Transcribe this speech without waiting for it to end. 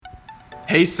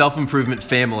Hey Self-Improvement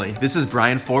family, this is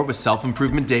Brian Fort with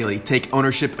Self-Improvement Daily. Take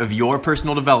ownership of your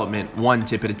personal development one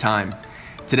tip at a time.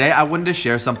 Today I wanted to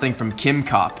share something from Kim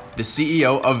Kopp, the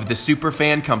CEO of the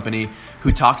Superfan Company,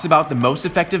 who talks about the most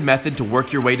effective method to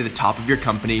work your way to the top of your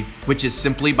company, which is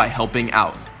simply by helping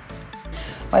out.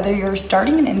 Whether you're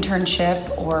starting an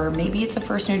internship or maybe it's a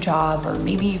first new job or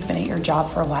maybe you've been at your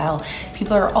job for a while,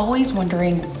 people are always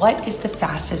wondering, what is the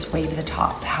fastest way to the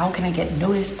top? How can I get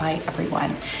noticed by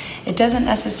everyone? It doesn't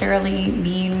necessarily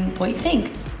mean what you think.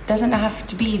 It doesn't have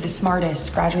to be the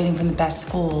smartest, graduating from the best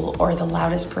school, or the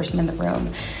loudest person in the room.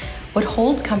 What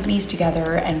holds companies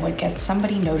together and what gets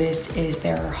somebody noticed is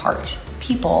their heart.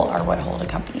 People are what hold a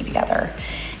company together.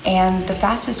 And the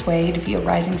fastest way to be a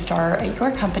rising star at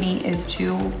your company is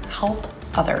to help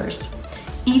others,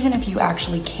 even if you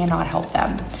actually cannot help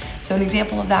them. So an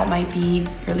example of that might be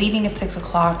you're leaving at 6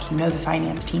 o'clock, you know the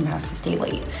finance team has to stay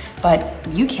late, but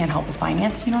you can't help with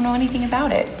finance, you don't know anything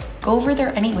about it. Go over there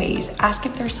anyways, ask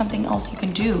if there's something else you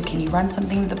can do. Can you run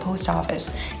something to the post office?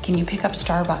 Can you pick up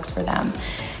Starbucks for them?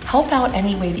 Help out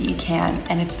any way that you can,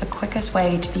 and it's the quickest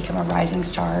way to become a rising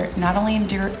star, not only in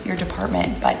your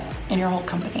department, but in your whole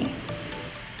company.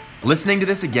 Listening to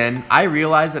this again, I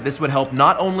realized that this would help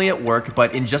not only at work,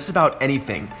 but in just about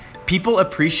anything. People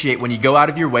appreciate when you go out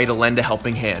of your way to lend a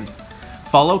helping hand.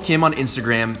 Follow Kim on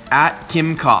Instagram at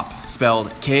Kim Kopp,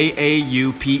 spelled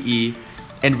K-A-U-P-E,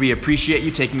 and we appreciate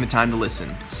you taking the time to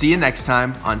listen. See you next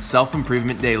time on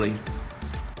Self-Improvement Daily.